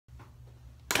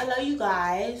Hello, you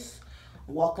guys.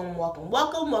 Welcome, welcome,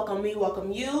 welcome, welcome me,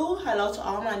 welcome you. Hello to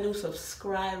all my new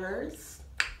subscribers.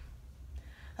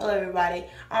 Hello, everybody.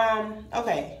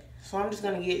 Okay, so I'm just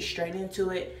gonna get straight into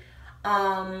it.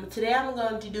 Today I'm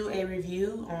going to do a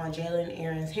review on Jaylon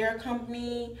Aaron's hair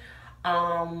company.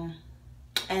 And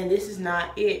this is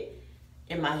not it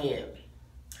in my head.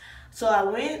 So I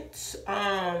went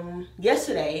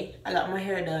yesterday. I got my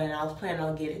hair done, and I was planning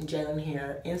on getting Jaylon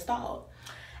hair installed.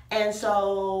 And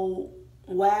so,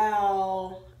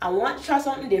 while I want to try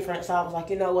something different, so I was like,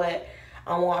 you know what?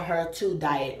 I want her to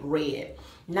dye it red.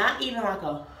 Not even like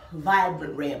a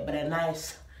vibrant red, but a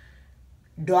nice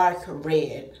dark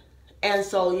red. And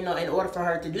so, you know, in order for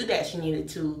her to do that, she needed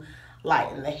to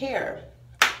lighten the hair.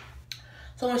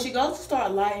 So when she goes to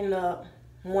start lighting up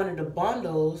one of the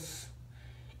bundles,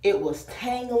 it was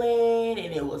tangling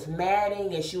and it was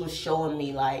matting, and she was showing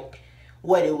me like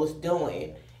what it was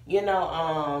doing. You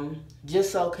know,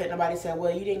 just so couldn't nobody say,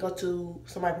 well, you didn't go to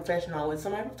somebody professional. I went to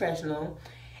somebody professional,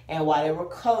 and while they were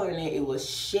coloring it, it was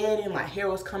shedding, my hair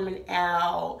was coming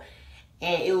out,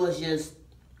 and it was just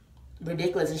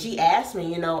ridiculous. And she asked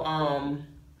me, you know,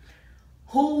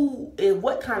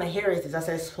 what kind of hair is this? I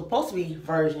said, it's supposed to be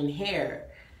virgin hair.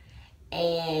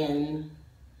 And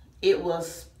it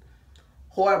was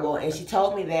horrible. And she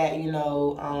told me that, you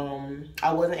know,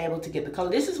 I wasn't able to get the color.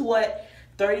 This is what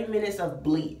 30 minutes of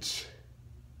bleach.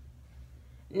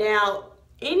 Now,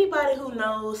 anybody who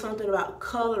knows something about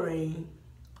coloring,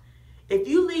 if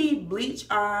you leave bleach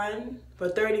on for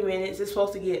 30 minutes, it's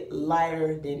supposed to get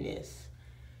lighter than this.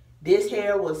 This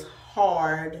hair was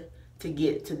hard to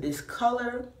get to this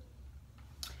color,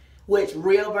 which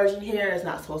real virgin hair is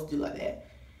not supposed to do like that.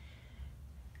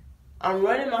 I'm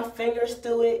running my fingers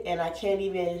through it, and I can't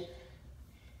even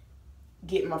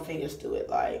get my fingers through it.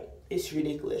 Like, it's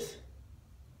ridiculous.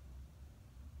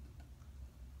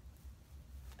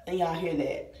 And y'all hear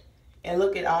that. And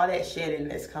look at all that shedding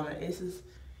that's coming. This is,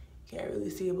 you can't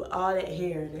really see it, but all that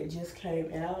hair that just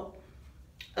came out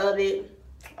of it.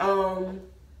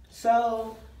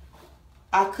 So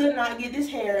I could not get this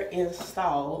hair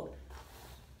installed.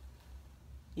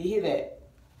 You hear that?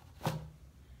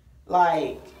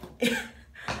 Like,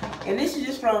 and this is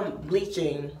just from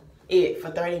bleaching it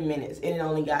for 30 minutes, and it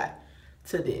only got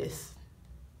to this.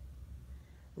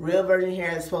 Real virgin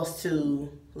hair is supposed to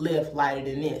lift lighter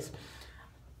than this.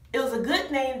 It was a good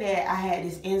thing that I had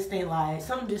this instinct, like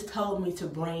something just told me to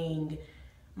bring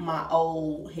my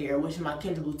old hair, which is my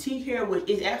Kendra Boutique hair, which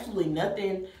is absolutely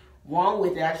nothing wrong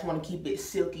with it. I just want to keep it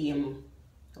silky and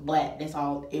black. That's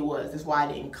all it was. That's why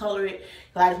I didn't color it,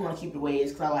 because I just want to keep it the way it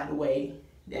is, because I like the way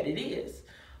that it is.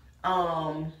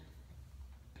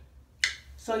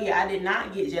 So yeah, I did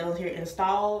not get Jaylon's hair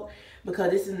installed because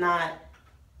this is not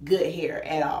good hair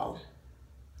at all.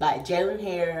 Like, Jaylon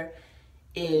hair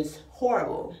is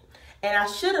horrible. And I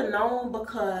should have known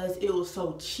because it was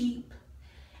so cheap.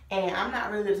 And I'm not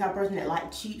really the type of person that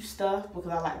like cheap stuff, because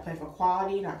I like to pay for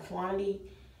quality, not quantity.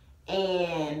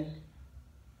 And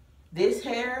this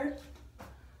hair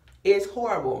is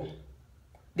horrible.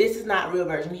 This is not real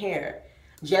virgin hair.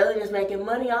 Jaylon is making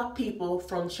money off people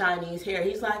from Chinese hair.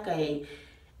 He's like a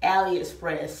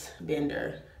AliExpress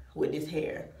vendor with this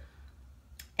hair.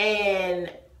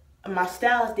 And my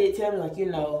stylist did tell me, like, you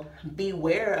know,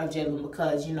 beware of Jaylon,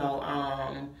 because, you know,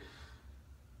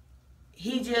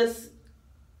 he just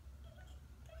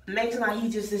makes it like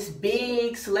he's just this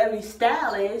big celebrity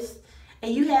stylist,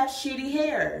 and you have shitty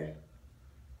hair.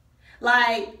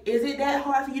 Like, is it that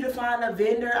hard for you to find a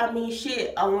vendor? I mean,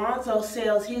 shit, Alonzo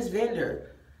sells his vendor.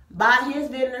 Buy his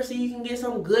vendor so you can get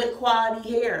some good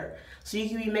quality hair, so you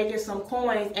can be making some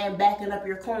coins and backing up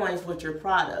your coins with your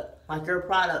product. Like, your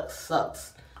product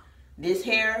sucks. This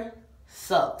hair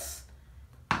sucks.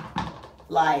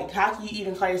 Like, how can you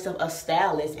even call yourself a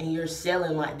stylist and you're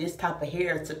selling like this type of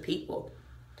hair to people?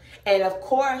 And of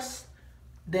course,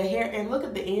 the hair, and look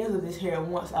at the ends of this hair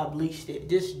once I bleached it.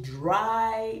 Just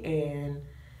dry and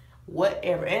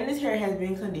whatever. And this hair has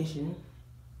been conditioned.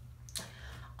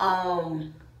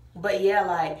 But yeah,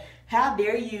 like, how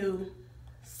dare you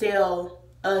sell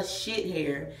us shit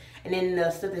hair, and then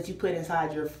the stuff that you put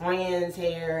inside your friend's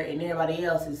hair and everybody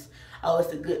else's, oh, it's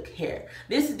the good hair.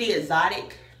 This is the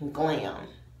exotic glam.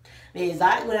 The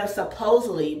exotic glam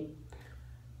supposedly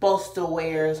supposed to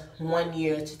wear 1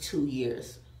 year to 2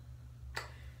 years.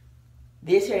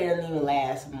 This hair doesn't even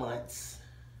last months.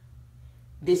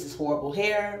 This is horrible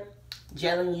hair.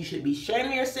 Jaylon, you should be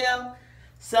shaming yourself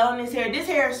selling this hair. This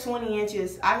hair is 20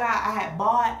 inches. I had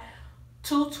bought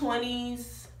two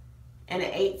 20s and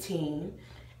an 18,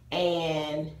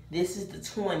 and this is the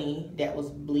 20 that was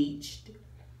bleached.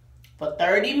 for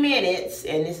 30 minutes,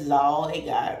 and this is all they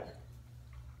got.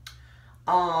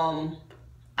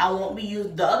 I won't be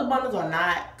using, the other bundles are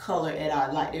not colored at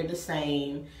all, like they're the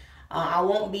same. I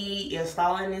won't be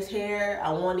installing this hair.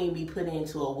 I won't even be putting it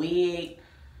into a wig.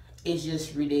 It's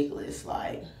just ridiculous,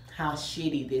 like how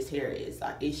shitty this hair is.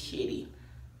 Like, it's shitty.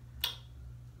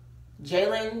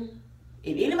 Jaylon,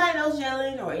 if anybody knows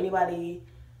Jaylon, or anybody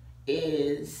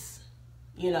is,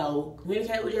 you know,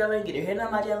 communicate with Jaylon, get their hair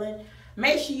done by Jaylon,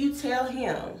 make sure you tell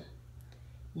him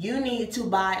you need to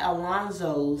buy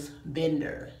Alonzo's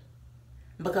vendor,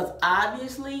 because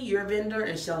obviously your vendor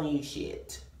is showing you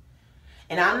shit.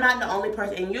 And I'm not the only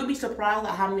person, and you'll be surprised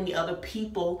at how many other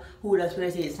people who does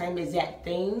the same exact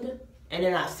thing, and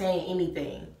they're not saying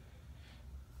anything.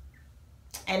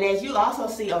 And as you also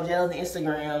see on Jaylon's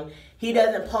Instagram, he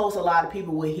doesn't post a lot of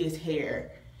people with his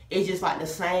hair. It's just like the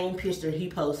same picture he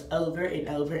posts over and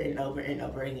over and over and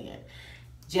over again.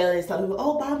 Jaylon is telling people,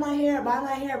 oh, buy my hair, buy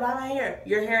my hair, buy my hair.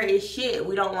 Your hair is shit.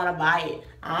 We don't want to buy it.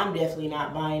 I'm definitely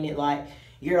not buying it. Like,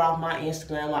 you're off my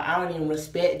Instagram. Like, I don't even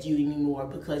respect you anymore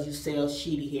because you sell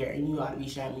shitty hair, and you ought to be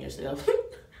shaming yourself.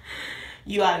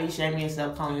 You ought to be shaming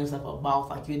yourself, calling yourself a boss,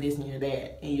 like you're this and you're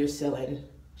that, and you're selling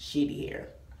shitty hair.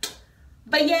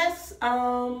 But yes,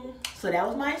 so that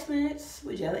was my experience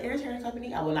with Jaylon Hair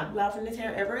Company. I will not be buying from this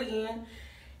hair ever again.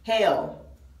 Hell,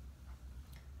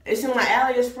 it seems like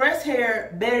AliExpress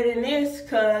hair better than this,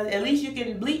 because at least you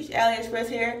can bleach AliExpress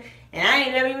hair. And I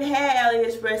ain't never even had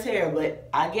AliExpress hair, but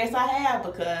I guess I have,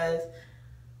 because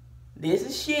this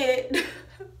is shit.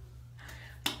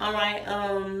 Alright,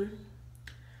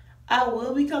 I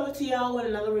will be coming to y'all with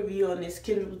another review on this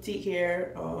Kendra Boutique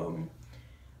hair. How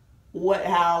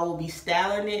I will be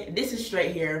styling it. This is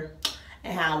straight hair,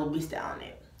 and how I will be styling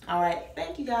it. Alright,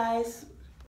 thank you guys.